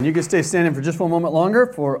You can stay standing for just one moment longer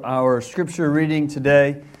for our scripture reading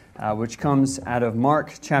today, which comes out of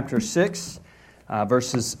Mark chapter 6,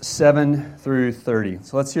 verses 7 through 30.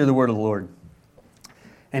 So let's hear the word of the Lord.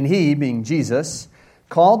 And he, being Jesus,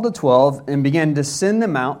 called the 12 and began to send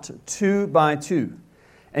them out 2 by 2,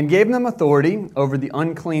 and gave them authority over the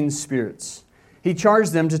unclean spirits. He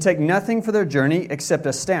charged them to take nothing for their journey except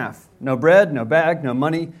a staff, no bread, no bag, no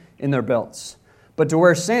money in their belts, but to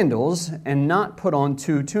wear sandals and not put on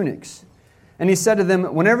 2 tunics. And he said to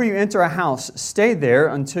them, whenever you enter a house, stay there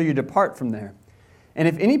until you depart from there. And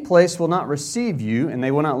if any place will not receive you, and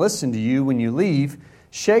they will not listen to you when you leave,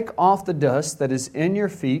 shake off the dust that is in your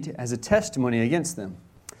feet as a testimony against them.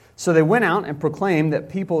 So they went out and proclaimed that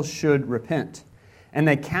people should repent. And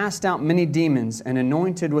they cast out many demons and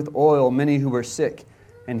anointed with oil many who were sick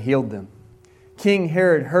and healed them. King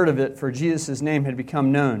Herod heard of it, for Jesus' name had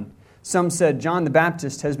become known. Some said, John the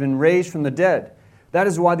Baptist has been raised from the dead. That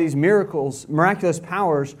is why these miraculous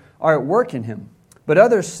powers are at work in him. But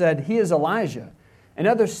others said, he is Elijah. And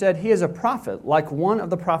others said, he is a prophet, like one of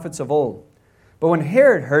the prophets of old. But when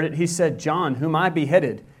Herod heard it, he said, John, whom I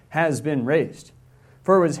beheaded, has been raised.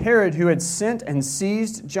 For it was Herod who had sent and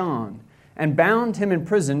seized John and bound him in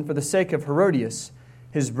prison for the sake of Herodias,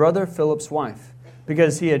 his brother Philip's wife,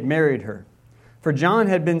 because he had married her. For John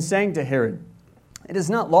had been saying to Herod, it is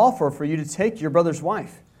not lawful for you to take your brother's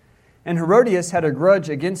wife. And Herodias had a grudge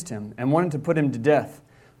against him and wanted to put him to death,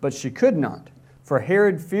 but she could not. For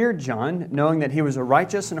Herod feared John, knowing that he was a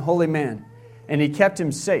righteous and holy man, and he kept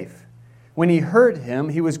him safe. When he heard him,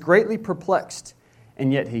 he was greatly perplexed,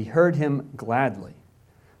 and yet he heard him gladly.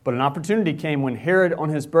 But an opportunity came when Herod on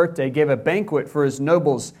his birthday gave a banquet for his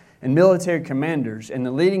nobles and military commanders and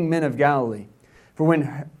the leading men of Galilee. For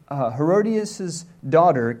when Herodias'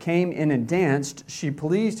 daughter came in and danced, she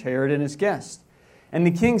pleased Herod and his guests. And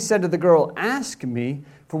the king said to the girl, ask me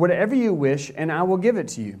for whatever you wish, and I will give it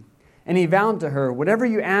to you. And he vowed to her, whatever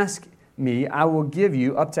you ask me, I will give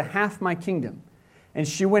you up to half my kingdom. And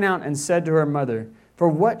she went out and said to her mother, for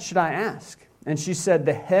what should I ask? And she said,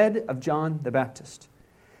 the head of John the Baptist.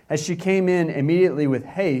 As she came in immediately with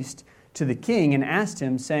haste to the king and asked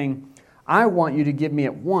him, saying, I want you to give me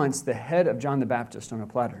at once the head of John the Baptist on a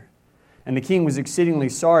platter. And the king was exceedingly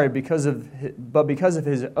sorry, because of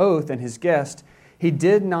his oath and his guest, he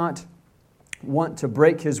did not want to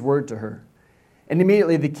break his word to her. And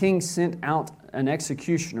immediately the king sent out an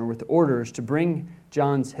executioner with orders to bring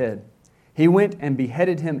John's head. He went and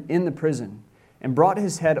beheaded him in the prison, and brought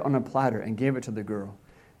his head on a platter and gave it to the girl.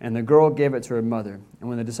 And the girl gave it to her mother. And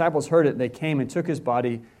when the disciples heard it, they came and took his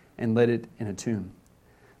body and laid it in a tomb.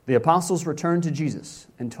 The apostles returned to Jesus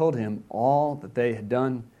and told him all that they had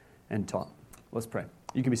done and taught. Let's pray.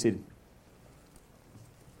 You can be seated.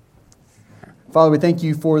 Father, we thank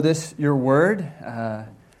you for this, your word.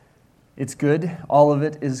 It's good. All of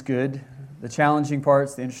it is good. The challenging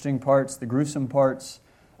parts, the interesting parts, the gruesome parts,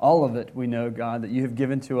 all of it we know, God, that you have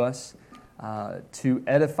given to us to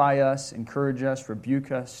edify us, encourage us,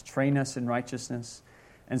 rebuke us, train us in righteousness.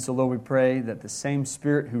 And so, Lord, we pray that the same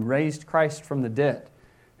Spirit who raised Christ from the dead,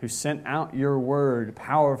 who sent out your word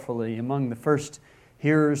powerfully among the first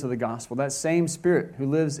hearers of the gospel, that same Spirit who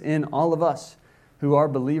lives in all of us who are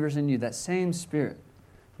believers in you, that same Spirit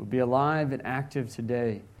will be alive and active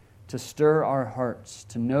today to stir our hearts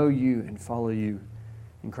to know you and follow you.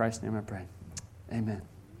 In Christ's name I pray. Amen.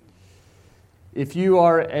 If you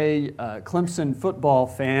are a Clemson football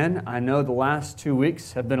fan, I know the last 2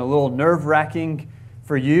 weeks have been a little nerve-wracking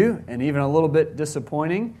for you and even a little bit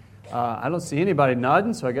disappointing. I don't see anybody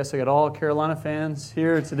nodding, so I guess I got all Carolina fans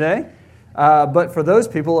here today. But for those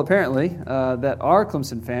people, apparently, that are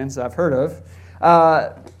Clemson fans I've heard of,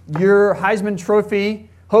 your Heisman Trophy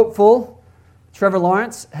hopeful, Trevor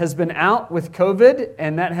Lawrence, has been out with COVID,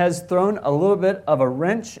 and that has thrown a little bit of a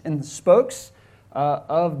wrench in the spokes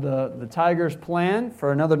of the Tigers' plan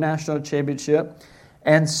for another national championship.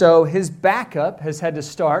 And so his backup has had to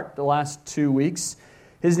start the last 2 weeks.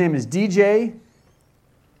 His name is DJ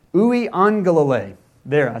Uiagalelei.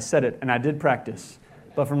 There, I said it, and I did practice.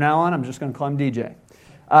 But from now on, I'm just going to call him DJ.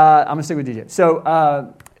 I'm going to stick with DJ. So,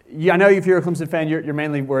 I know if you're a Clemson fan, you're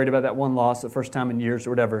mainly worried about that one loss the first time in years or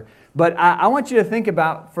whatever. But I want you to think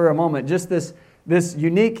about, for a moment, just this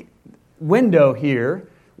unique window here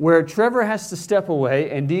where Trevor has to step away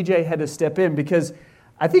and DJ had to step in, because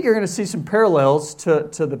I think you're going to see some parallels to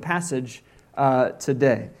the passage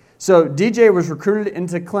today. So DJ was recruited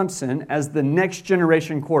into Clemson as the next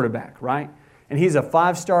generation quarterback, right? And he's a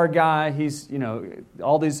 5-star guy. He's,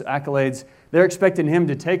 all these accolades. They're expecting him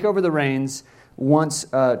to take over the reins once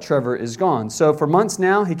Trevor is gone. So for months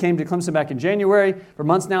now, he came to Clemson back in January. For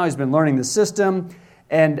months now, he's been learning the system.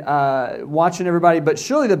 and watching everybody. But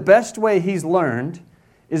surely the best way he's learned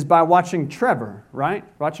is by watching Trevor, right?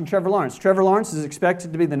 Watching Trevor Lawrence. Trevor Lawrence is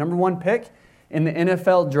expected to be the number 1 pick in the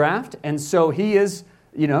NFL draft. And so he is,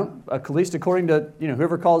 at least according to,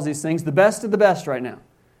 whoever calls these things, the best of the best right now.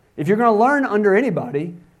 If you're going to learn under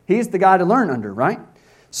anybody, he's the guy to learn under, right?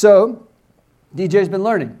 So DJ's been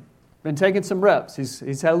learning, been taking some reps.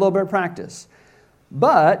 He's had a little bit of practice.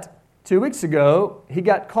 But 2 weeks ago, he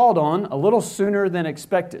got called on a little sooner than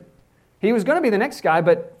expected. He was going to be the next guy,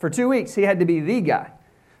 but for 2 weeks, he had to be the guy.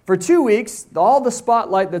 For 2 weeks, all the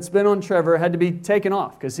spotlight that's been on Trevor had to be taken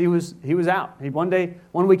off because he was out.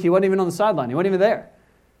 One week, he wasn't even on the sideline. He wasn't even there.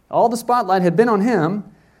 All the spotlight had been on him,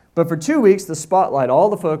 but for 2 weeks, the spotlight, all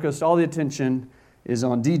the focus, all the attention is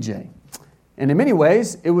on DJ. And in many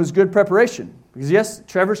ways, it was good preparation. Because yes,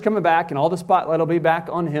 Trevor's coming back, and all the spotlight will be back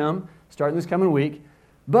on him starting this coming week.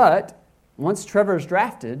 But once Trevor's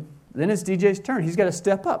drafted, then it's DJ's turn. He's got to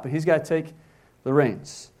step up, and he's got to take the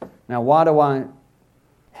reins. Now, why do I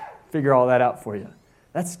figure all that out for you?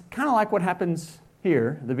 That's kind of like what happens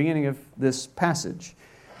here at the beginning of this passage.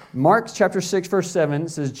 Mark chapter 6, verse 7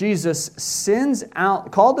 says, Jesus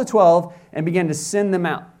called the 12 and began to send them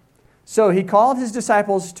out. So he called his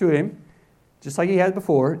disciples to him, just like he had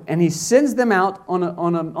before, and he sends them out on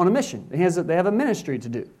a mission. They have a ministry to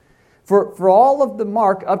do. For all of the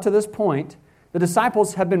Mark up to this point, the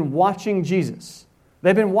disciples have been watching Jesus.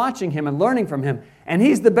 They've been watching him and learning from him. And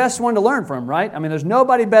he's the best one to learn from, right? I mean, there's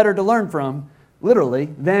nobody better to learn from, literally,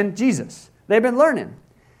 than Jesus. They've been learning.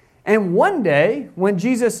 And one day, when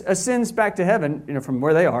Jesus ascends back to heaven, from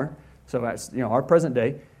where they are, so that's, our present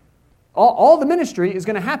day, all the ministry is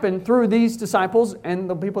going to happen through these disciples and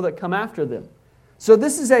the people that come after them. So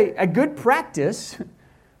this is a good practice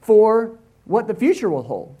for what the future will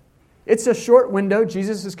hold. It's a short window.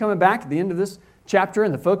 Jesus is coming back at the end of this chapter,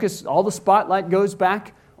 and the focus, all the spotlight goes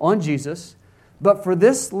back on Jesus. But for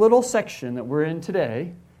this little section that we're in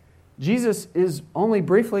today, Jesus is only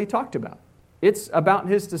briefly talked about. It's about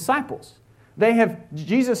his disciples.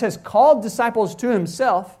 Jesus has called disciples to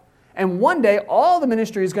himself, and one day all the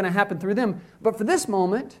ministry is going to happen through them. But for this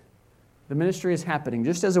moment, the ministry is happening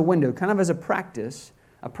just as a window, kind of as a practice,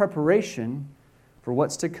 a preparation for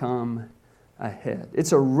what's to come ahead.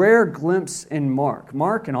 It's a rare glimpse in Mark.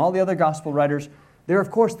 Mark and all the other gospel writers, they're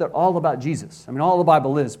all about Jesus. I mean, all the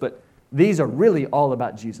Bible is, but these are really all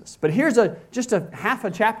about Jesus. But here's just a half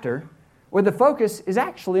a chapter where the focus is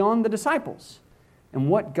actually on the disciples and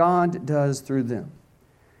what God does through them.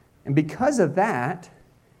 And because of that,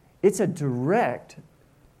 it's a direct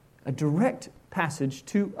passage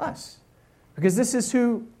to us. Because this is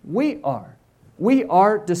who we are. We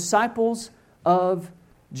are disciples of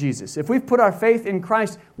Jesus. If we've put our faith in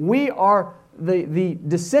Christ, we are the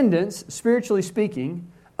descendants, spiritually speaking,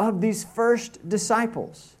 of these first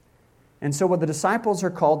disciples. And so what the disciples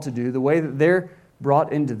are called to do, the way that they're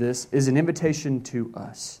brought into this, is an invitation to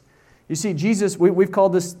us. You see, Jesus, we've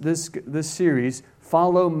called this series,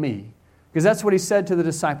 Follow Me, because that's what he said to the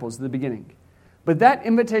disciples at the beginning. But that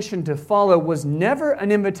invitation to follow was never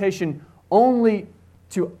an invitation only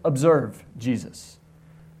to observe Jesus.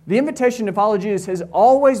 The invitation to follow Jesus has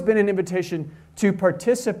always been an invitation to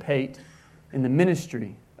participate in the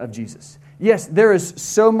ministry of Jesus. Yes, there is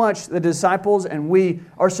so much the disciples and we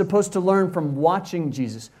are supposed to learn from watching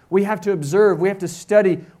Jesus. We have to observe, we have to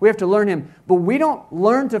study, we have to learn him. But we don't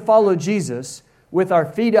learn to follow Jesus with our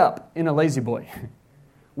feet up in a lazy boy.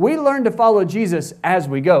 We learn to follow Jesus as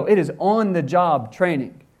we go. It is on-the-job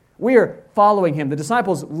training. We are following him. The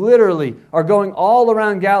disciples literally are going all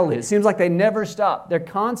around Galilee. It seems like they never stop. They're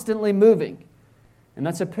constantly moving. And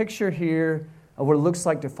that's a picture here of what it looks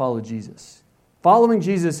like to follow Jesus. Following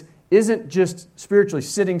Jesus isn't just spiritually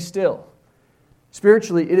sitting still.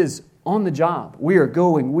 Spiritually, it is on the job. We are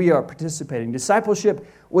going, we are participating. Discipleship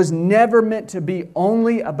was never meant to be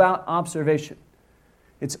only about observation.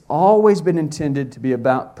 It's always been intended to be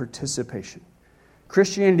about participation.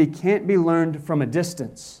 Christianity can't be learned from a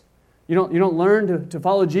distance. You don't learn to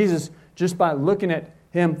follow Jesus just by looking at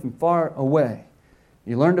him from far away.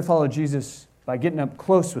 You learn to follow Jesus by getting up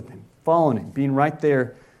close with him, following him, being right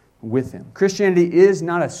there with him. Christianity is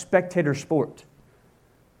not a spectator sport.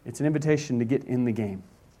 It's an invitation to get in the game.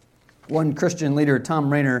 One Christian leader,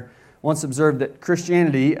 Tom Rainer, once observed that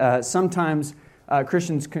Christianity, sometimes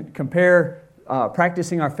Christians compare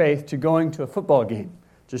practicing our faith to going to a football game,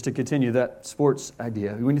 just to continue that sports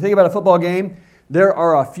idea. When you think about a football game, there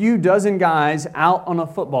are a few dozen guys out on a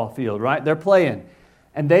football field, right? They're playing,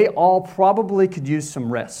 and they all probably could use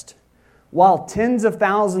some rest, while tens of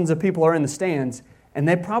thousands of people are in the stands, and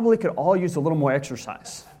they probably could all use a little more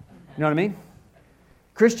exercise. You know what I mean?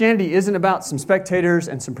 Christianity isn't about some spectators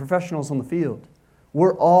and some professionals on the field.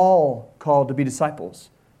 We're all called to be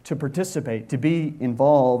disciples, to participate, to be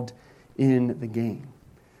involved in the game.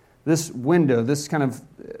 This window, this kind of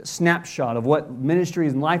snapshot of what ministry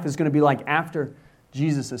and life is going to be like after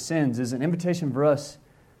Jesus ascends is an invitation for us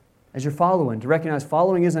as you're following, to recognize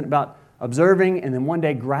following isn't about observing and then one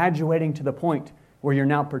day graduating to the point where you're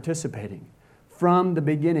now participating. From the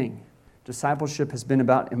beginning, discipleship has been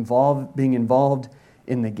about being involved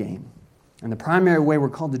in the game. And the primary way we're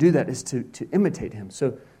called to do that is to imitate Him.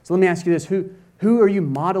 So let me ask you this. Who are you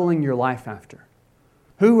modeling your life after?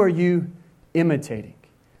 Who are you imitating?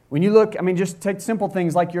 When you look, just take simple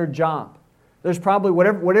things like your job. There's probably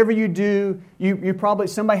whatever you do, you probably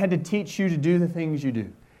somebody had to teach you to do the things you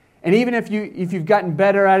do. And even if you've gotten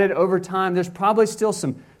better at it over time, there's probably still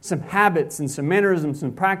some habits and some mannerisms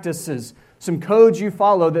and practices, some codes you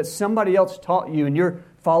follow that somebody else taught you and you're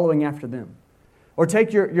following after them. Or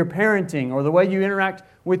take your parenting or the way you interact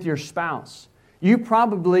with your spouse. You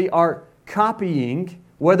probably are copying,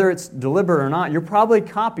 whether it's deliberate or not, you're probably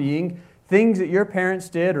copying things that your parents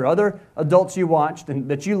did or other adults you watched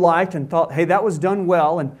and that you liked and thought, hey, that was done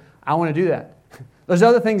well and I want to do that. There's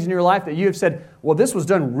other things in your life that you have said, well, this was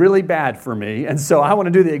done really bad for me, and so I want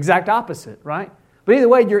to do the exact opposite, right? But either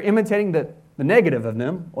way, you're imitating the negative of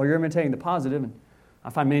them, or you're imitating the positive. And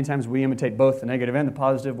I find many times we imitate both the negative and the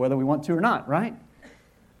positive, whether we want to or not, right?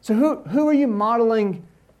 So who are you modeling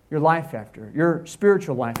your life after, your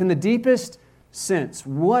spiritual life? In the deepest sense,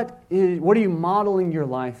 what are you modeling your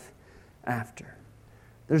life after?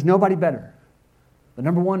 There's nobody better. The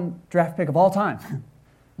number one draft pick of all time.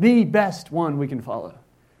 The best one we can follow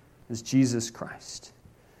is Jesus Christ.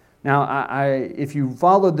 Now, if you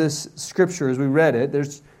followed this scripture as we read it,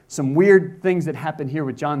 there's some weird things that happen here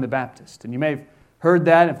with John the Baptist. And you may have heard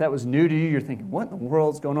that. If that was new to you, you're thinking, what in the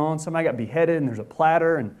world's going on? Somebody got beheaded and there's a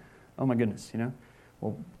platter and oh my goodness,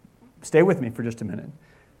 Well, stay with me for just a minute.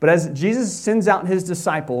 But as Jesus sends out His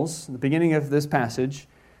disciples, at the beginning of this passage,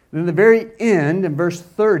 then at the very end, in verse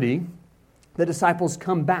 30, the disciples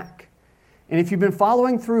come back. And if you've been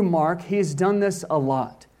following through Mark, he has done this a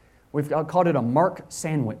lot. We've called it a Mark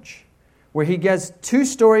sandwich, where he gets two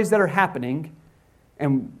stories that are happening,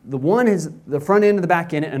 and the one is the front end and the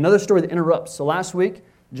back end, and another story that interrupts. So last week,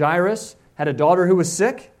 Jairus had a daughter who was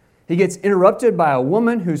sick. He gets interrupted by a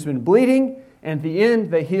woman who's been bleeding, and at the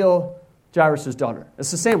end, they heal Jairus' daughter.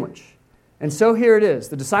 It's a sandwich. And so here it is.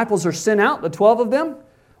 The disciples are sent out, the 12 of them,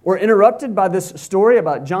 were interrupted by this story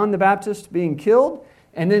about John the Baptist being killed,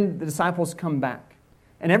 and then the disciples come back.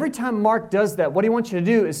 And every time Mark does that, what he wants you to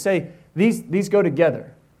do is say, these go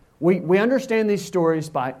together. We understand these stories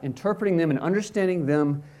by interpreting them and understanding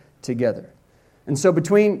them together. And so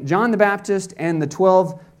between John the Baptist and the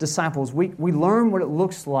 12 disciples, we learn what it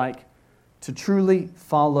looks like to truly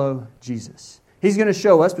follow Jesus. He's going to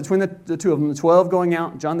show us, between the two of them, the 12 going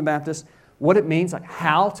out, John the Baptist, what it means, like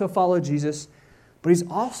how to follow Jesus. But He's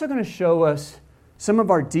also going to show us some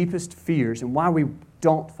of our deepest fears and why we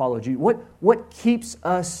don't follow Jesus. What keeps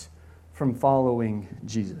us from following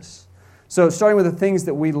Jesus? So starting with the things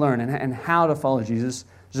that we learn and how to follow Jesus,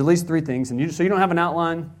 there's at least three things. And so you don't have an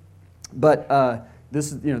outline, but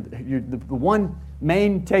this is the one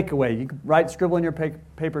main takeaway. You can scribble in your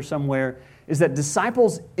paper somewhere, is that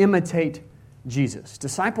disciples imitate Jesus.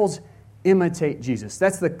 Disciples imitate Jesus.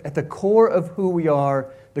 That's at the core of who we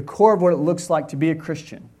are, the core of what it looks like to be a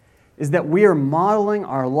Christian, is that we are modeling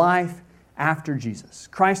our life after Jesus.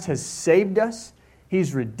 Christ has saved us.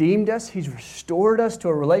 He's redeemed us. He's restored us to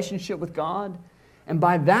a relationship with God. And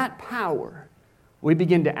by that power, we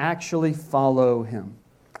begin to actually follow Him.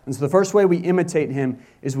 And so the first way we imitate Him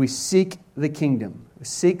is we seek the kingdom. We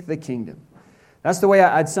seek the kingdom. That's the way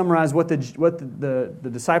I'd summarize what the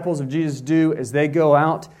disciples of Jesus do as they go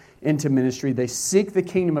out into ministry. They seek the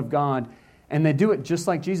kingdom of God, and they do it just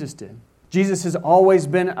like Jesus did. Jesus has always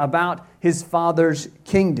been about His Father's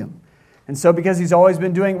kingdom. And so because He's always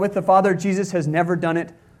been doing it with the Father, Jesus has never done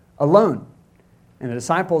it alone. And the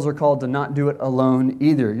disciples are called to not do it alone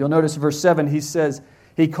either. You'll notice in verse 7, he says,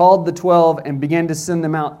 He called the 12 and began to send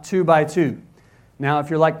them out two by two. Now, if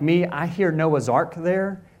you're like me, I hear Noah's Ark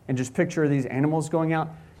there and just picture these animals going out.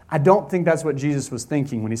 I don't think that's what Jesus was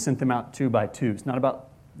thinking when He sent them out two by two. It's not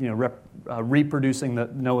about reproducing the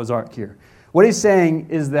Noah's Ark here. What He's saying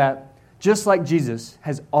is that just like Jesus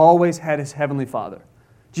has always had His Heavenly Father,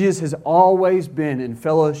 Jesus has always been in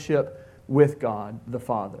fellowship with God the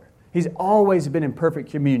Father. He's always been in perfect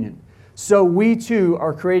communion. So we too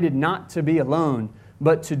are created not to be alone,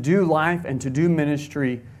 but to do life and to do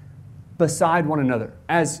ministry beside one another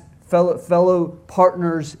as fellow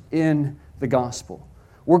partners in the gospel.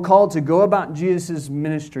 We're called to go about Jesus'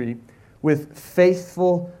 ministry with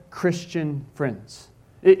faithful Christian friends.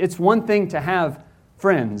 It's one thing to have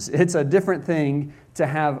friends. It's a different thing to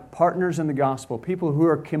have partners in the gospel, people who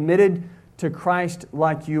are committed to Christ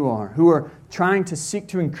like you are, who are trying to seek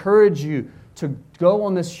to encourage you to go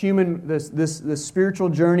on this spiritual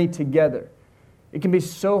journey together. It can be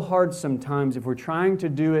so hard sometimes if we're trying to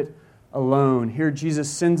do it alone. Here Jesus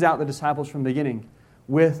sends out the disciples from the beginning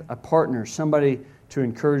with a partner, somebody to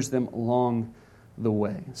encourage them along the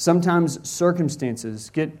way. Sometimes circumstances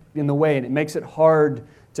get in the way and it makes it hard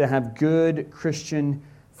to have good Christian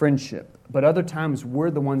friendship. But other times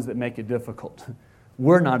we're the ones that make it difficult.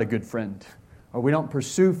 We're not a good friend, or we don't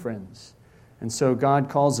pursue friends. And so God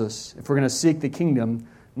calls us, if we're going to seek the kingdom,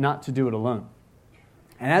 not to do it alone.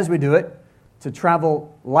 And as we do it, to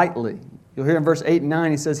travel lightly. You'll hear in verse 8 and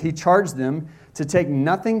 9, he says, He charged them to take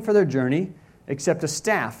nothing for their journey except a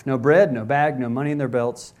staff, no bread, no bag, no money in their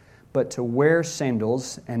belts, but to wear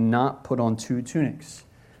sandals and not put on 2 tunics.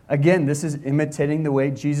 Again, this is imitating the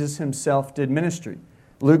way Jesus himself did ministry.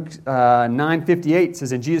 Luke 9:58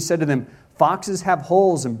 says, And Jesus said to them, Foxes have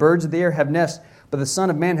holes and birds of the air have nests, but the Son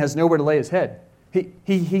of Man has nowhere to lay his head.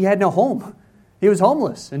 He had no home. He was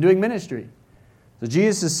homeless and doing ministry. So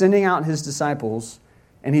Jesus is sending out his disciples,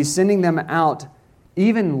 and he's sending them out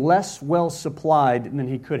even less well supplied than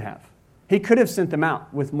he could have. He could have sent them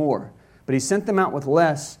out with more, but he sent them out with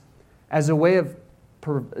less as a way of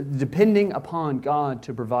depending upon God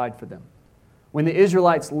to provide for them. When the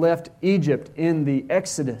Israelites left Egypt in the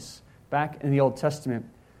Exodus, back in the Old Testament,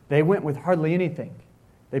 they went with hardly anything.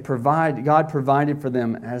 God provided for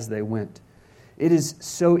them as they went. It is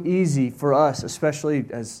so easy for us, especially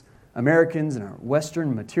as Americans in our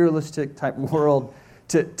Western materialistic type world,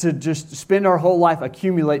 to just spend our whole life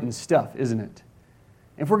accumulating stuff, isn't it?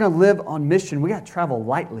 If we're going to live on mission, we got to travel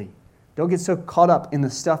lightly. Don't get so caught up in the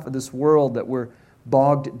stuff of this world that we're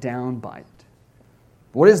bogged down by it.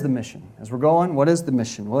 What is the mission? As we're going, what is the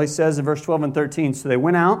mission? Well, he says in verse 12 and 13, So they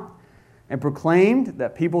went out and proclaimed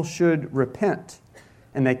that people should repent.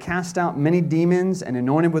 And they cast out many demons and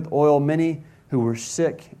anointed with oil many who were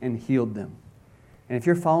sick and healed them. And if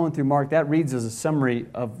you're following through Mark, that reads as a summary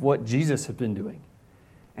of what Jesus had been doing.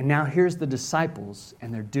 And now here's the disciples,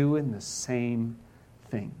 and they're doing the same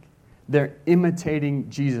thing. They're imitating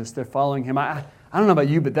Jesus. They're following him. I don't know about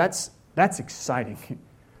you, but that's exciting.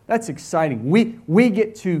 That's exciting. We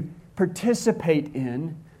get to participate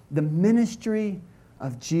in the ministry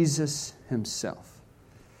of Jesus himself.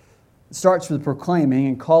 It starts with proclaiming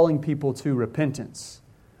and calling people to repentance.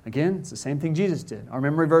 Again, it's the same thing Jesus did. Our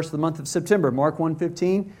memory verse of the month of September, Mark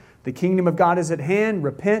 1:15, the kingdom of God is at hand,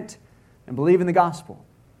 repent and believe in the gospel.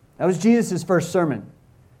 That was Jesus' first sermon.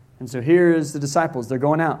 And so here is the disciples. They're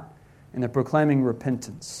going out and they're proclaiming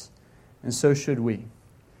repentance. And so should we.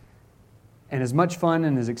 And as much fun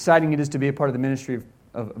and as exciting it is to be a part of the ministry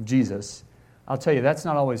of Jesus, I'll tell you, that's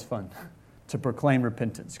not always fun to proclaim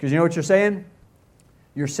repentance. Because you know what you're saying?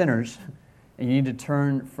 You're sinners, and you need to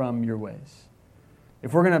turn from your ways.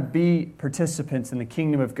 If we're going to be participants in the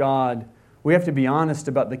kingdom of God, we have to be honest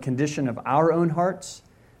about the condition of our own hearts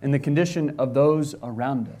and the condition of those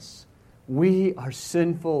around us. We are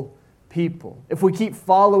sinful people. If we keep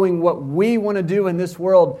following what we want to do in this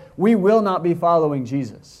world, we will not be following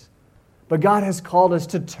Jesus. But God has called us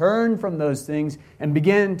to turn from those things and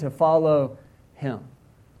begin to follow him.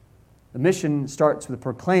 The mission starts with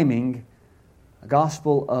proclaiming a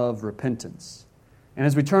gospel of repentance. And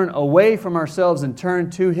as we turn away from ourselves and turn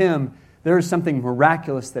to him, there is something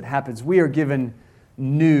miraculous that happens. We are given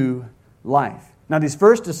new life. Now, these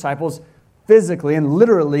first disciples physically and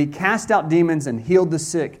literally cast out demons and healed the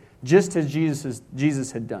sick, just as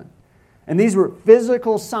Jesus had done. And these were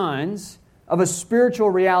physical signs of a spiritual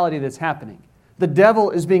reality that's happening. The devil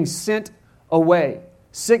is being sent away.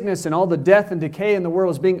 Sickness and all the death and decay in the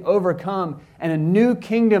world is being overcome, and a new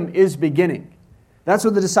kingdom is beginning. That's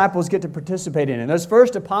what the disciples get to participate in. And those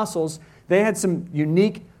first apostles, they had some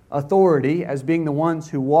unique authority as being the ones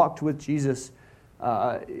who walked with Jesus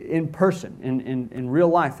in person, in real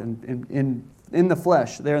life, in the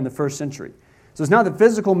flesh there in the first century. So it's not that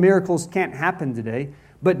physical miracles can't happen today,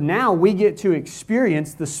 but now we get to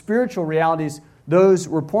experience the spiritual realities those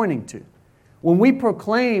we're pointing to. When we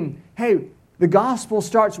proclaim, hey, the gospel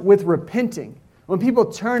starts with repenting. When people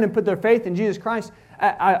turn and put their faith in Jesus Christ,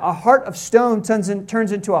 a heart of stone turns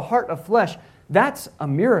into a heart of flesh. That's a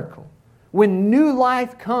miracle. When new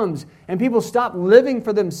life comes and people stop living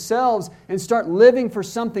for themselves and start living for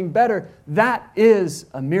something better, that is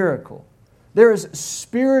a miracle. There is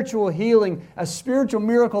spiritual healing, a spiritual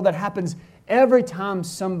miracle that happens every time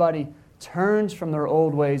somebody turns from their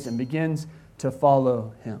old ways and begins to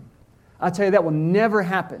follow Him. I tell you, that will never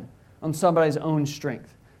happen on somebody's own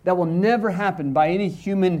strength. That will never happen by any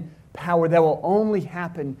human power. That will only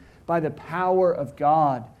happen by the power of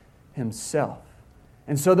God Himself.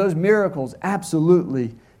 And so those miracles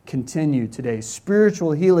absolutely continue today.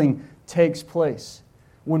 Spiritual healing takes place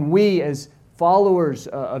when we, as followers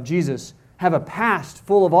of Jesus, have a past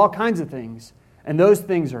full of all kinds of things, and those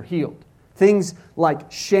things are healed. Things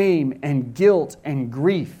like shame and guilt and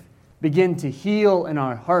grief begin to heal in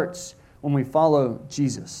our hearts when we follow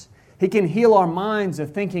Jesus. He can heal our minds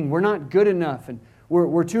of thinking we're not good enough and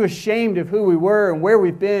we're too ashamed of who we were and where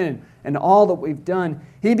we've been and all that we've done.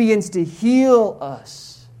 He begins to heal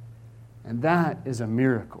us. And that is a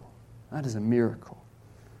miracle. That is a miracle.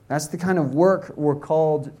 That's the kind of work we're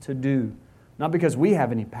called to do. Not because we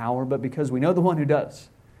have any power, but because we know the one who does.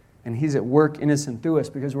 And He's at work in us and through us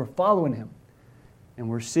because we're following Him. And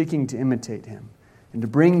we're seeking to imitate Him and to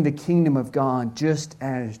bring the kingdom of God just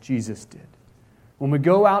as Jesus did. When we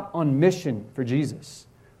go out on mission for Jesus,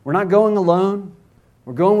 we're not going alone.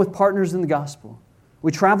 We're going with partners in the gospel.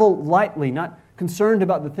 We travel lightly, not concerned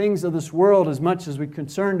about the things of this world as much as we're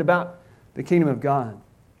concerned about the kingdom of God.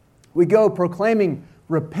 We go proclaiming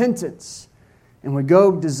repentance, and we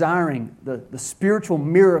go desiring the spiritual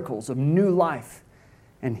miracles of new life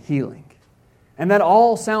and healing. And that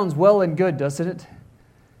all sounds well and good, doesn't it?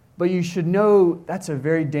 But you should know that's a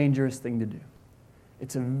very dangerous thing to do.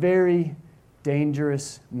 It's a very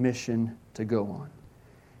dangerous mission to go on.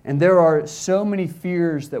 And there are so many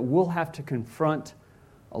fears that we'll have to confront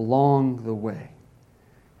along the way.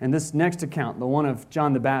 And this next account, the one of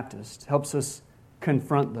John the Baptist, helps us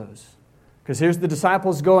confront those. Because here's the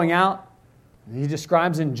disciples going out. He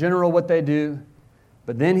describes in general what they do.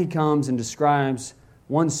 But then he comes and describes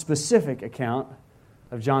one specific account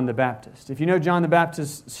of John the Baptist. If you know John the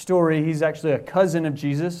Baptist's story, he's actually a cousin of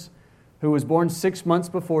Jesus who was born 6 months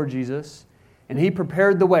before Jesus. And he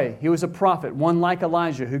prepared the way. He was a prophet, one like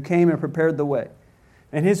Elijah, who came and prepared the way.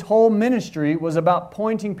 And his whole ministry was about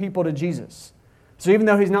pointing people to Jesus. So even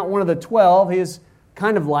though he's not one of the 12, he is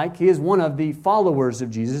one of the followers of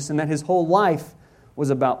Jesus, and that his whole life was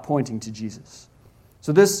about pointing to Jesus.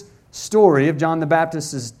 So this story of John the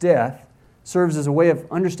Baptist's death serves as a way of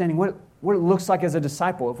understanding what it looks like as a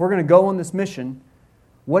disciple. If we're going to go on this mission,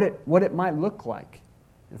 what it might look like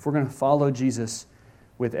if we're going to follow Jesus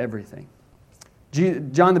with everything.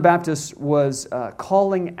 John the Baptist was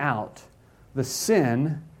calling out the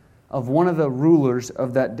sin of one of the rulers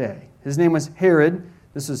of that day. His name was Herod.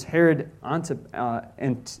 This is Herod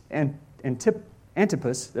Antipas.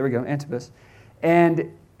 There we go, Antipas.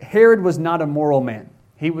 And Herod was not a moral man.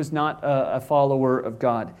 He was not a follower of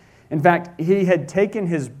God. In fact, he had taken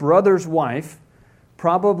his brother's wife,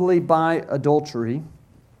 probably by adultery,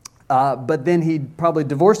 but then he probably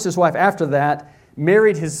divorced his wife after that,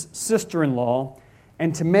 married his sister-in-law,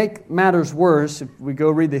 and to make matters worse, if we go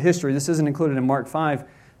read the history, this isn't included in Mark 5,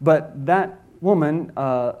 but that woman,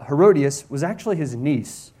 Herodias, was actually his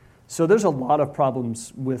niece. So there's a lot of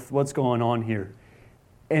problems with what's going on here.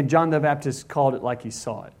 And John the Baptist called it like he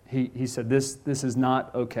saw it. He said, this is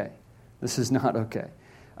not okay. This is not okay.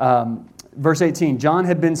 Verse 18, John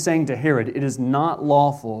had been saying to Herod, "It is not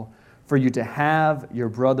lawful for you to have your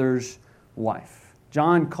brother's wife."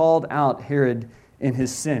 John called out Herod in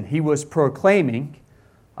his sin. He was proclaiming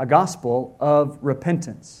a gospel of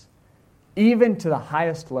repentance, even to the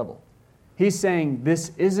highest level. He's saying,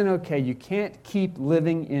 this isn't okay. You can't keep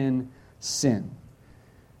living in sin.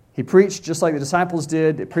 He preached just like the disciples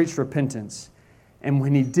did. They preached repentance. And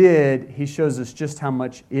when he did, he shows us just how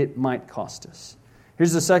much it might cost us.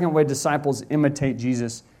 Here's the second way disciples imitate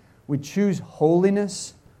Jesus. We choose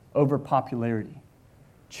holiness over popularity.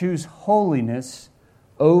 Choose holiness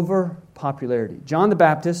over popularity. John the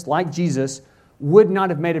Baptist, like Jesus, would not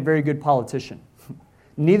have made a very good politician.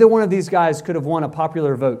 Neither one of these guys could have won a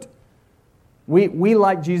popular vote. We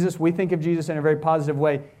like Jesus. We think of Jesus in a very positive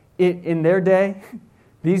way. In their day,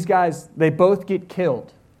 these guys, they both get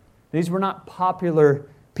killed. These were not popular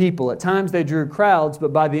people. At times they drew crowds,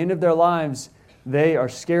 but by the end of their lives, they are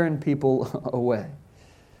scaring people away.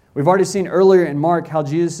 We've already seen earlier in Mark how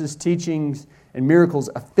Jesus' teachings and miracles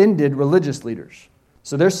offended religious leaders.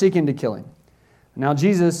 So they're seeking to kill him. Now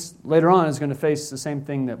Jesus, later on, is going to face the same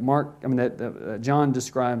thing that John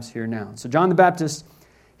describes here now. So John the Baptist,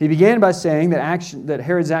 he began by saying that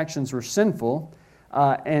Herod's actions were sinful,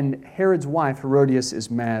 and Herod's wife, Herodias, is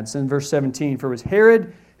mad. So in verse 17, for it was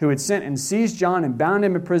Herod who had sent and seized John and bound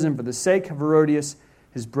him in prison for the sake of Herodias,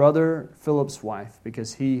 his brother Philip's wife,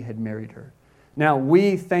 because he had married her. Now,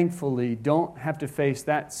 we thankfully don't have to face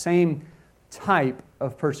that same type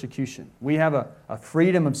of persecution. We have a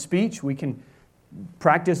freedom of speech. We can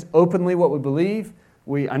practice openly what we believe.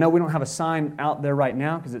 I know we don't have a sign out there right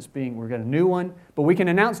now because we're getting a new one, but we can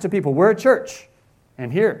announce to people, we're a church,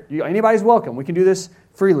 and here, anybody's welcome. We can do this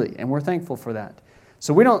freely, and we're thankful for that.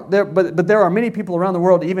 So but there are many people around the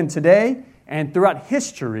world, even today and throughout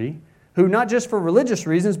history, who not just for religious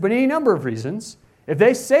reasons, but any number of reasons, if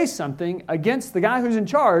they say something against the guy who's in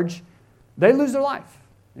charge, they lose their life.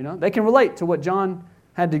 They can relate to what John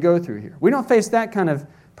had to go through here. We don't face that kind of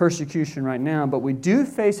persecution right now, but we do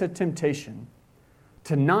face a temptation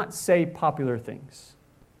to not say popular things.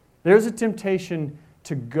 There's a temptation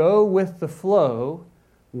to go with the flow,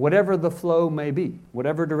 whatever the flow may be,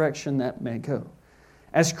 whatever direction that may go.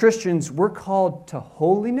 As Christians, we're called to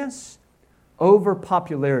holiness over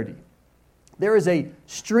popularity. There is a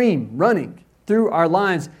stream running through our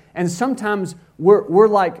lives, and sometimes we're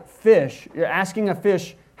like fish. You're asking a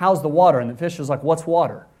fish, how's the water? And the fish is like, what's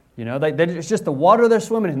water? It's just the water they're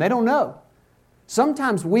swimming in. They don't know.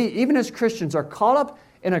 Sometimes we, even as Christians, are caught up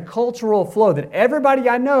in a cultural flow that everybody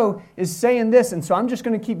I know is saying this, and so I'm just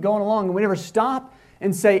going to keep going along, and we never stop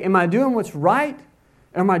and say, am I doing what's right?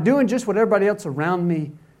 Or am I doing just what everybody else around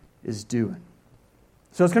me is doing?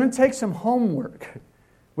 So it's going to take some homework.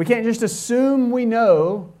 We can't just assume we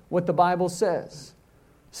know what the Bible says.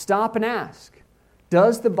 Stop and ask,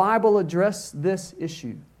 does the Bible address this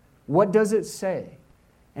issue? What does it say?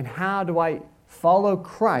 And how do I follow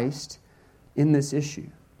Christ in this issue?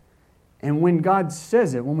 And when God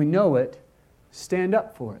says it, when we know it, stand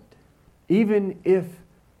up for it. Even if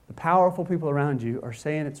the powerful people around you are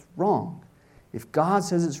saying it's wrong. If God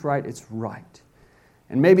says it's right, it's right.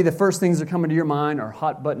 And maybe the first things that come into your mind are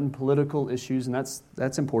hot-button political issues, and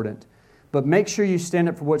that's important. But make sure you stand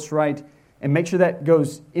up for what's right, and make sure that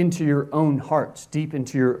goes into your own hearts, deep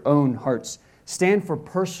into your own hearts. Stand for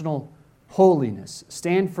personal holiness.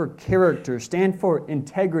 Stand for character. Stand for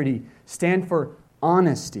integrity. Stand for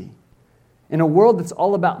honesty. In a world that's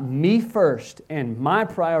all about me first and my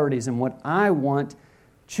priorities and what I want,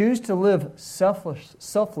 choose to live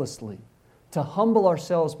selflessly, to humble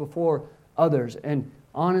ourselves before others and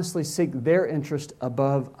honestly seek their interest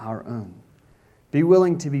above our own. Be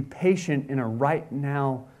willing to be patient in a right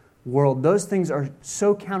now world. Those things are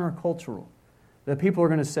so countercultural that people are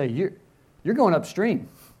going to say, you're going upstream.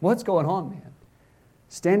 What's going on, man?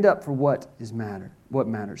 Stand up for what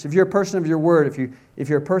matters. If you're a person of your word, if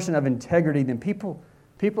you're a person of integrity, then people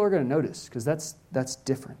are going to notice, because that's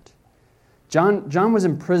different. John was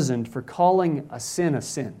imprisoned for calling a sin a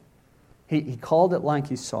sin. He called it like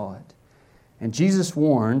he saw it. And Jesus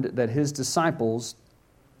warned that his disciples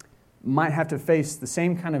might have to face the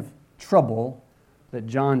same kind of trouble that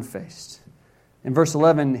John faced. In verse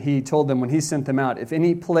 11, he told them when he sent them out, if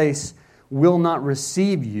any place will not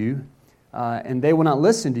receive you, and they will not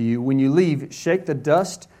listen to you, when you leave, shake the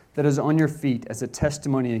dust that is on your feet as a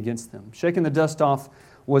testimony against them. Shaking the dust off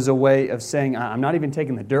was a way of saying, I'm not even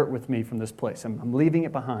taking the dirt with me from this place. I'm leaving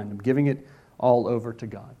it behind. I'm giving it all over to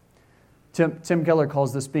God. Tim Keller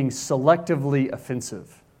calls this being selectively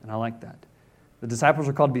offensive, and I like that. The disciples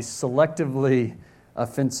are called to be selectively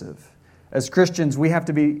offensive. As Christians, we have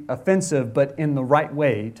to be offensive, but in the right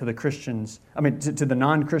way to the Christians, to the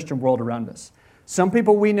non-Christian world around us. Some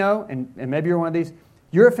people we know, and maybe you're one of these,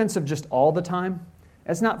 you're offensive just all the time.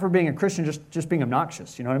 It's not for being a Christian, just being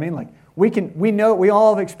obnoxious. You know what I mean? Like we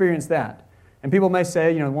all have experienced that. And people may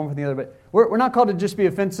say, one for the other, but we're not called to just be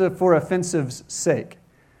offensive for offensive's sake.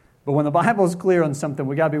 But when the Bible is clear on something,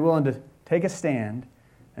 we got to be willing to take a stand,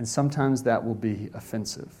 and sometimes that will be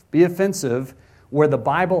offensive. Be offensive where the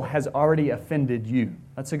Bible has already offended you.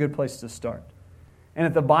 That's a good place to start. And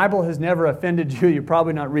if the Bible has never offended you, you're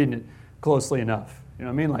probably not reading it closely enough. You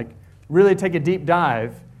know what I mean? Like, really take a deep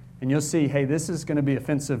dive, and you'll see, hey, this is going to be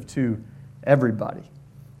offensive to everybody.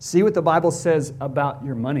 See what the Bible says about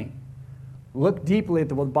your money. Look deeply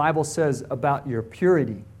at what the Bible says about your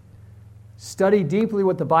purity. Study deeply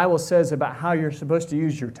what the Bible says about how you're supposed to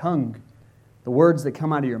use your tongue, the words that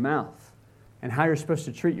come out of your mouth, and how you're supposed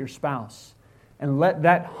to treat your spouse. And let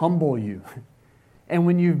that humble you. And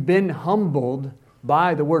when you've been humbled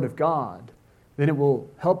by the Word of God, then it will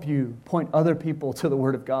help you point other people to the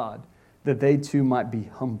Word of God, that they too might be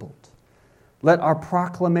humbled. Let our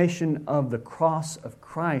proclamation of the cross of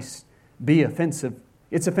Christ be offensive.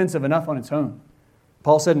 It's offensive enough on its own.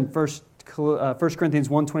 Paul said in 1 Corinthians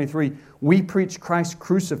 1:23, we preach Christ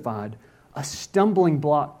crucified, a stumbling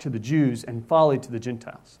block to the Jews and folly to the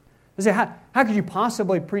Gentiles. They say, how could you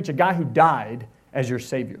possibly preach a guy who died as your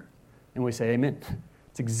Savior? And we say, amen.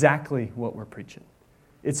 It's exactly what we're preaching.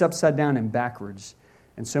 It's upside down and backwards,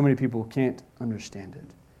 and so many people can't understand it.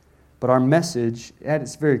 But our message, at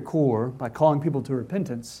its very core, by calling people to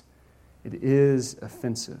repentance, It is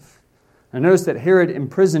offensive. Now notice that Herod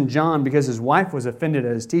imprisoned John because his wife was offended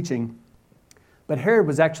at his teaching, but Herod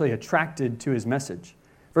was actually attracted to his message.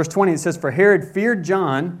 Verse 20, it says, "For Herod feared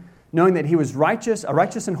John, knowing that he was righteous, a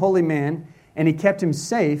righteous and holy man, and he kept him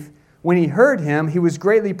safe. When he heard him, he was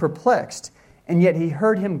greatly perplexed, and yet he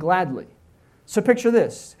heard him gladly." So picture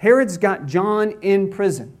this. Herod's got John in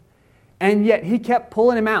prison, and yet he kept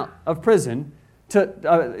pulling him out of prison to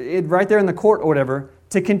right there in the court or whatever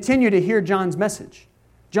to continue to hear John's message.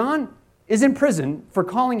 John is in prison for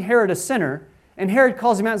calling Herod a sinner, and Herod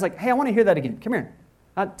calls him out and is like, "Hey, I want to hear that again. Come here.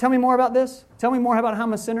 Tell me more about this. Tell me more about how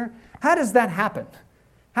I'm a sinner." How does that happen?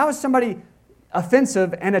 How is somebody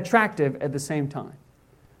offensive and attractive at the same time?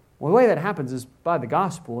 Well, the way that happens is by the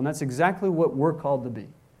gospel, and that's exactly what we're called to be.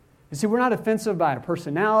 You see, we're not offensive by a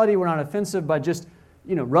personality. We're not offensive by just,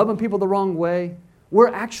 rubbing people the wrong way. We're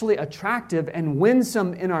actually attractive and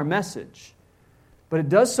winsome in our message. But it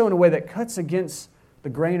does so in a way that cuts against the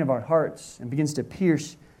grain of our hearts and begins to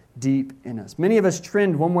pierce deep in us. Many of us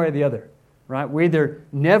trend one way or the other, right? We either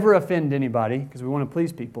never offend anybody because we want to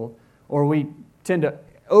please people, or we tend to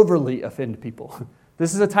overly offend people.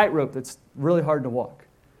 This is a tightrope that's really hard to walk.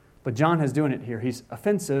 But John is doing it here. He's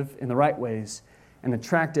offensive in the right ways and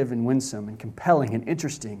attractive and winsome and compelling and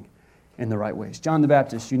interesting in the right ways. John the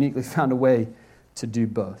Baptist uniquely found a way to do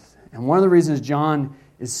both. And one of the reasons John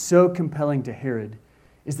is so compelling to Herod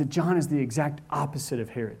is that John is the exact opposite of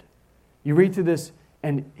Herod. You read through this,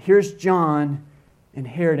 and here's John and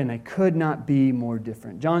Herod, and they could not be more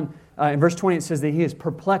different. John, in verse 20, it says that he is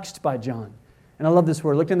perplexed by John. And I love this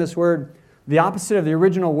word. Look at this word. The opposite of the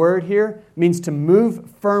original word here means to move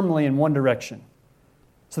firmly in one direction.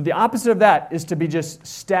 So the opposite of that is to be just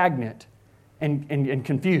stagnant and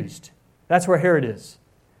confused. That's where Herod is.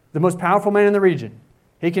 The most powerful man in the region.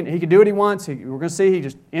 He can do what he wants. We're going to see he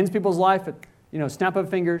just ends people's life at snap of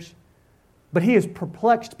fingers. But he is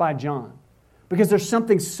perplexed by John because there's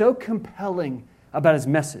something so compelling about his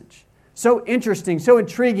message. So interesting, so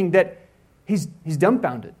intriguing that he's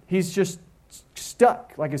dumbfounded. He's just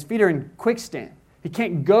stuck, like his feet are in quicksand. He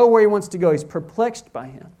can't go where he wants to go. He's perplexed by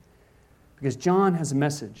him because John has a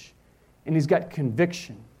message, and he's got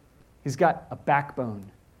conviction. He's got a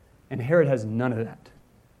backbone, and Herod has none of that.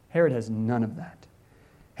 Herod has none of that.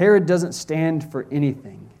 Herod doesn't stand for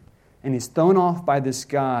anything, and he's thrown off by this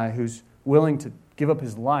guy who's willing to give up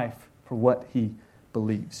his life for what he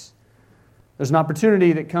believes. There's an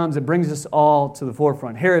opportunity that comes that brings us all to the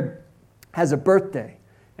forefront. Herod has a birthday.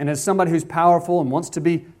 And as somebody who's powerful and wants to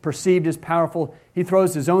be perceived as powerful, he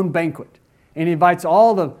throws his own banquet. And he invites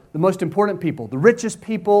all the most important people, the richest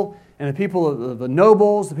people, and the people, the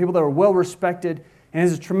nobles, the people that are well respected. And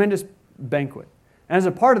it's a tremendous banquet. And as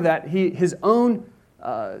a part of that, his own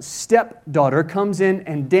stepdaughter comes in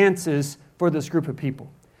and dances for this group of people.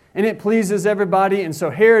 And it pleases everybody. And so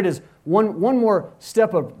Herod is one more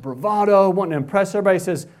step of bravado, wanting to impress everybody. He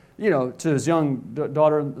says, to his young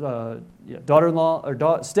daughter-in-law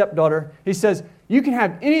or stepdaughter, he says, "You can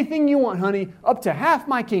have anything you want, honey, up to half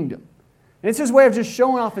my kingdom." And it's his way of just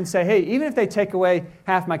showing off and say, "Hey, even if they take away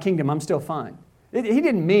half my kingdom, I'm still fine." He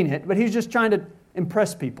didn't mean it, but he's just trying to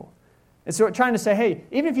impress people. And so trying to say, "Hey,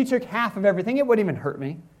 even if you took half of everything, it wouldn't even hurt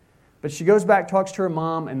me." But she goes back, talks to her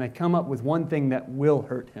mom, and they come up with one thing that will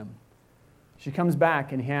hurt him. She comes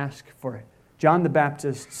back and he asks for John the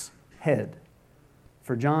Baptist's head,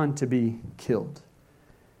 for John to be killed.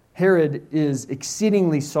 Herod is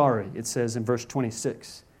exceedingly sorry, it says in verse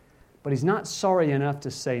 26. But he's not sorry enough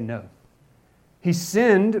to say no. He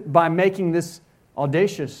sinned by making this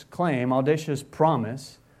audacious claim, audacious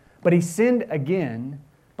promise, but he sinned again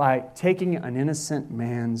by taking an innocent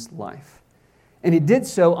man's life. And he did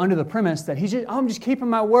so under the premise that I'm just keeping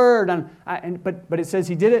my word. But it says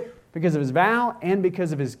he did it because of his vow and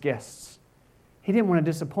because of his guests. He didn't want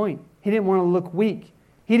to disappoint. He didn't want to look weak.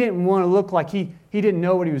 He didn't want to look like he didn't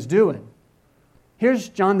know what he was doing. Here's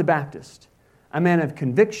John the Baptist, a man of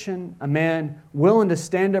conviction, a man willing to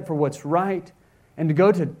stand up for what's right and to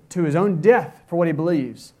go to his own death for what he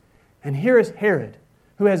believes. And here is Herod,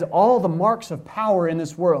 who has all the marks of power in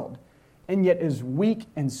this world and yet is weak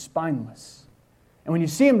and spineless. And when you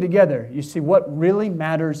see them together, you see what really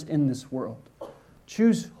matters in this world.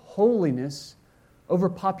 Choose holiness over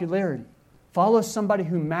popularity. Follow somebody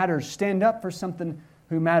who matters. Stand up for something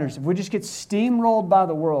who matters. If we just get steamrolled by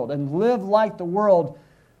the world and live like the world,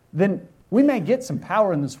 then we may get some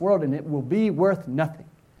power in this world and it will be worth nothing.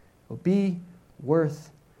 It will be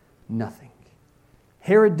worth nothing.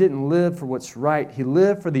 Herod didn't live for what's right. He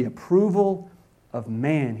lived for the approval of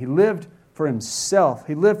man. He lived for himself.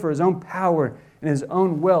 He lived for his own power and his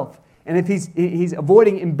own wealth. And if he's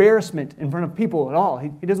avoiding embarrassment in front of people at all, he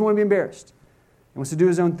doesn't want to be embarrassed. He wants to do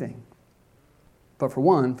his own thing. But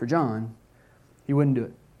for John, he wouldn't do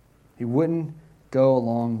it. He wouldn't go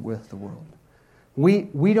along with the world.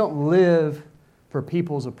 We don't live for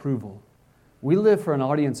people's approval. We live for an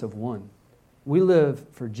audience of one. We live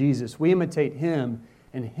for Jesus. We imitate Him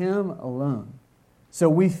and Him alone. So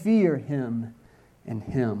we fear Him and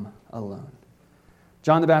Him alone.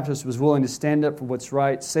 John the Baptist was willing to stand up for what's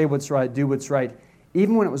right, say what's right, do what's right,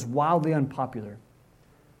 even when it was wildly unpopular.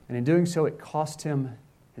 And in doing so, it cost him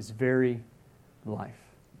his very life.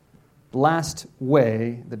 The last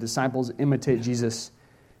way the disciples imitate Jesus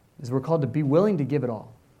is we're called to be willing to give it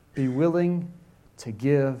all. Be willing to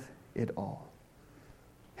give it all.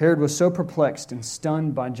 Herod was so perplexed and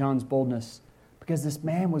stunned by John's boldness because this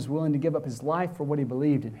man was willing to give up his life for what he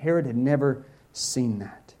believed, and Herod had never seen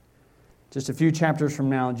that. Just a few chapters from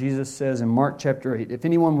now, Jesus says in Mark chapter 8, "If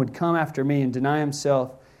anyone would come after me and deny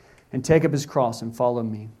himself and take up his cross and follow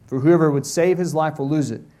me, for whoever would save his life will lose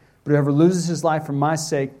it, but whoever loses his life for my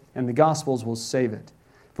sake and the gospel's will save it.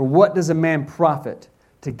 For what does a man profit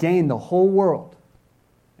to gain the whole world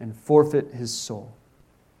and forfeit his soul?"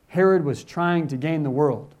 Herod was trying to gain the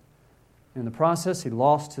world. In the process, he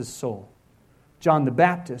lost his soul. John the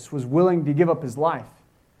Baptist was willing to give up his life.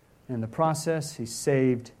 And in the process, he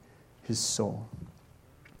saved his soul.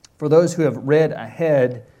 For those who have read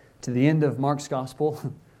ahead to the end of Mark's gospel,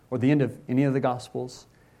 or the end of any of the gospels,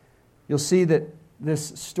 you'll see that this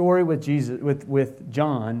story with Jesus, with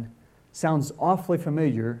John, sounds awfully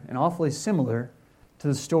familiar and awfully similar to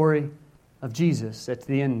the story of Jesus at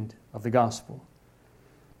the end of the gospel.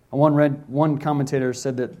 One commentator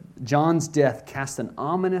said that John's death cast an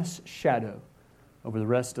ominous shadow over the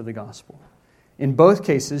rest of the gospel. In both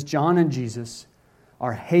cases, John and Jesus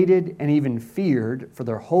are hated and even feared for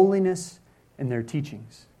their holiness and their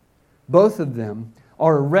teachings. Both of them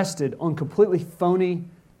are arrested on completely phony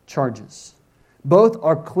charges. Both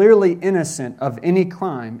are clearly innocent of any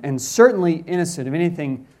crime and certainly innocent of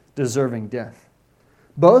anything deserving death.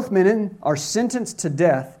 Both men are sentenced to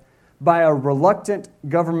death by a reluctant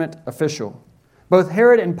government official. Both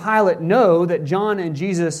Herod and Pilate know that John and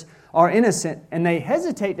Jesus are innocent, and they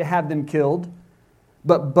hesitate to have them killed,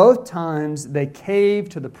 but both times they cave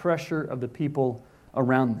to the pressure of the people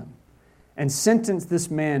around them and sentence this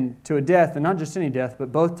man to a death, and not just any death,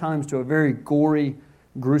 but both times to a very gory,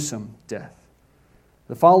 gruesome death.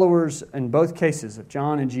 The followers in both cases of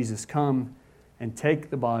John and Jesus come and take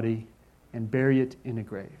the body and bury it in a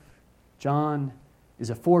grave. John is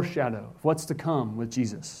a foreshadow of what's to come with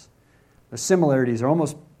Jesus. The similarities are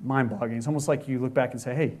almost mind-boggling. It's almost like you look back and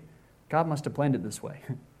say, hey, God must have planned it this way.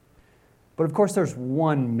 But of course, there's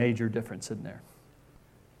one major difference in there.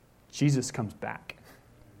 Jesus comes back.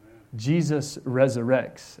 Jesus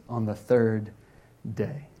resurrects on the third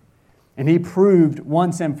day. And He proved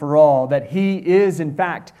once and for all that He is, in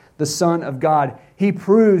fact, the Son of God. He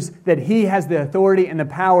proves that He has the authority and the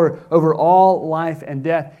power over all life and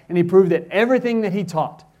death. And He proved that everything that He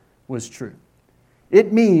taught was true.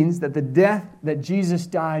 It means that the death that Jesus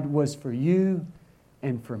died was for you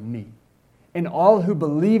and for me. And all who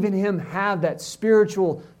believe in Him have that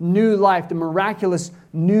spiritual new life, the miraculous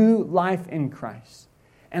new life in Christ.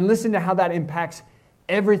 And listen to how that impacts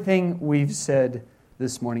everything we've said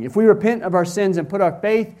this morning. If we repent of our sins and put our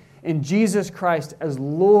faith in Jesus Christ as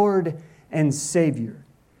Lord and Savior,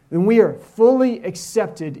 then we are fully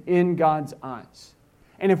accepted in God's eyes.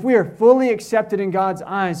 And if we are fully accepted in God's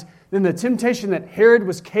eyes, then the temptation that Herod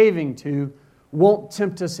was caving to won't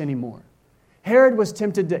tempt us anymore. Herod was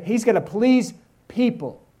tempted to, he's got to please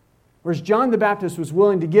people, whereas John the Baptist was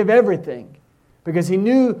willing to give everything because he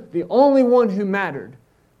knew the only one who mattered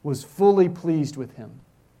was fully pleased with Him.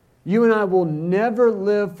 You and I will never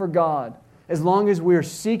live for God as long as we are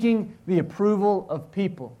seeking the approval of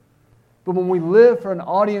people. But when we live for an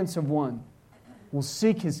audience of one, we'll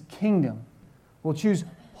seek His kingdom. We'll choose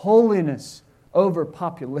holiness over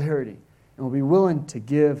popularity, and we'll be willing to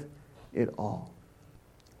give it all.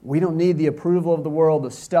 We don't need the approval of the world, the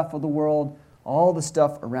stuff of the world, all the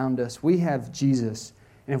stuff around us. We have Jesus,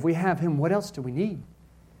 and if we have Him, what else do we need?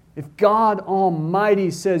 If God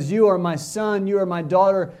Almighty says, "You are my son, you are my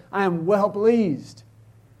daughter, I am well pleased,"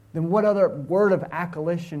 then what other word of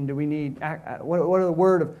accolation do we need? What other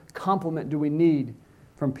word of compliment do we need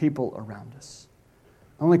from people around us?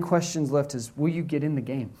 The only questions left is, will you get in the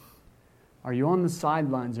game? Are you on the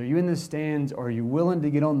sidelines? Are you in the stands? Or are you willing to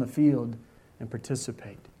get on the field and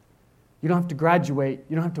participate? You don't have to graduate.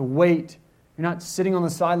 You don't have to wait. You're not sitting on the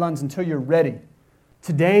sidelines until you're ready.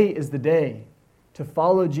 Today is the day to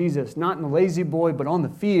follow Jesus, not in the lazy boy, but on the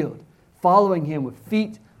field, following Him with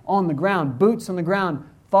feet on the ground, boots on the ground,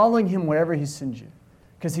 following Him wherever He sends you.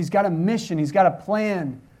 Because He's got a mission, He's got a plan,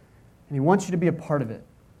 and He wants you to be a part of it,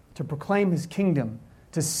 to proclaim His kingdom,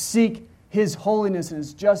 to seek His holiness and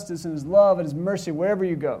His justice and His love and His mercy wherever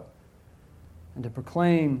you go, and to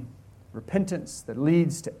proclaim repentance that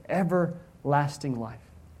leads to everlasting life.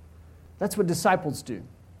 That's what disciples do,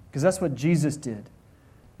 because that's what Jesus did,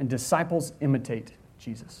 and disciples imitate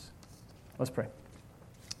Jesus. Let's pray.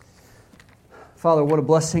 Father, what a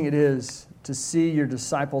blessing it is to see your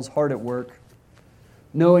disciples hard at work,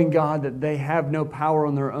 knowing, God, that they have no power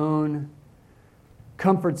on their own,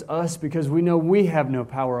 comforts us because we know we have no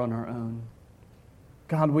power on our own.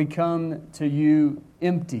 God, we come to you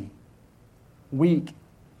empty, weak,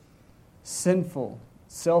 sinful,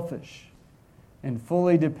 selfish, and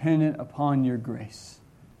fully dependent upon your grace.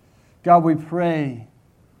 God, we pray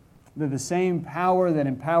that the same power that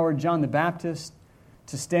empowered John the Baptist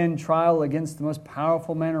to stand trial against the most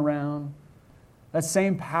powerful man around, that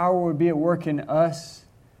same power would be at work in us,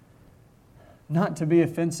 not to be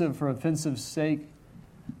offensive for offensive's sake,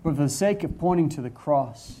 but for the sake of pointing to the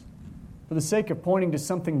cross, for the sake of pointing to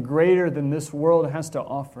something greater than this world has to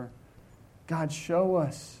offer. God, show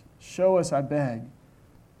us, I beg,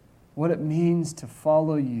 what it means to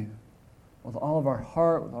follow you with all of our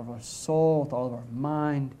heart, with all of our soul, with all of our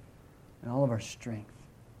mind, and all of our strength.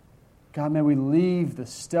 God, may we leave the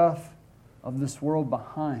stuff of this world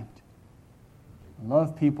behind.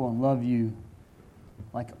 Love people and love you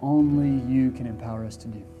like only you can empower us to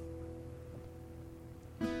do.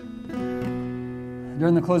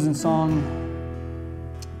 During the closing song,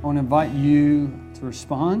 I want to invite you to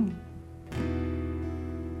respond.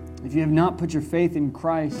 If you have not put your faith in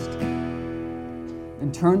Christ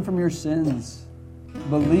and turn from your sins,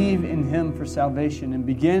 believe in Him for salvation and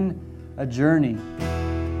begin a journey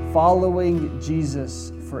following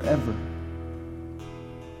Jesus forever.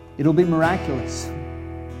 It'll be miraculous.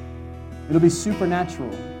 It'll be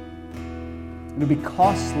supernatural. It'll be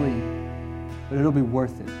costly, but it'll be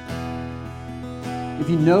worth it. If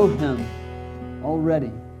you know Him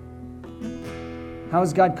already, how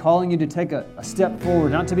is God calling you to take a step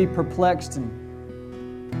forward, not to be perplexed and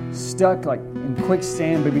stuck like in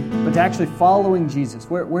quicksand, but to actually following Jesus?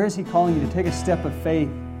 Where is He calling you to take a step of faith,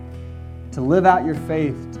 to live out your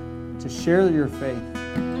faith, to share your faith?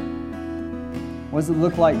 What does it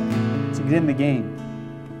look like to get in the game?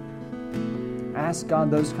 Ask God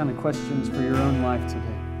those kind of questions for your own life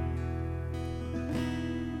today.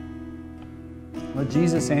 Let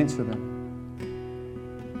Jesus answer them.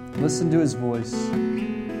 Listen to His voice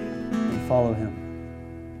and follow Him.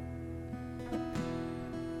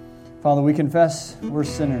 Father, we confess we're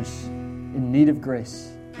sinners in need of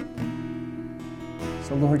grace.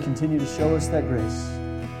 So, Lord, continue to show us that grace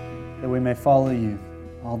that we may follow you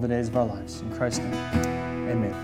all the days of our lives. In Christ's name, amen.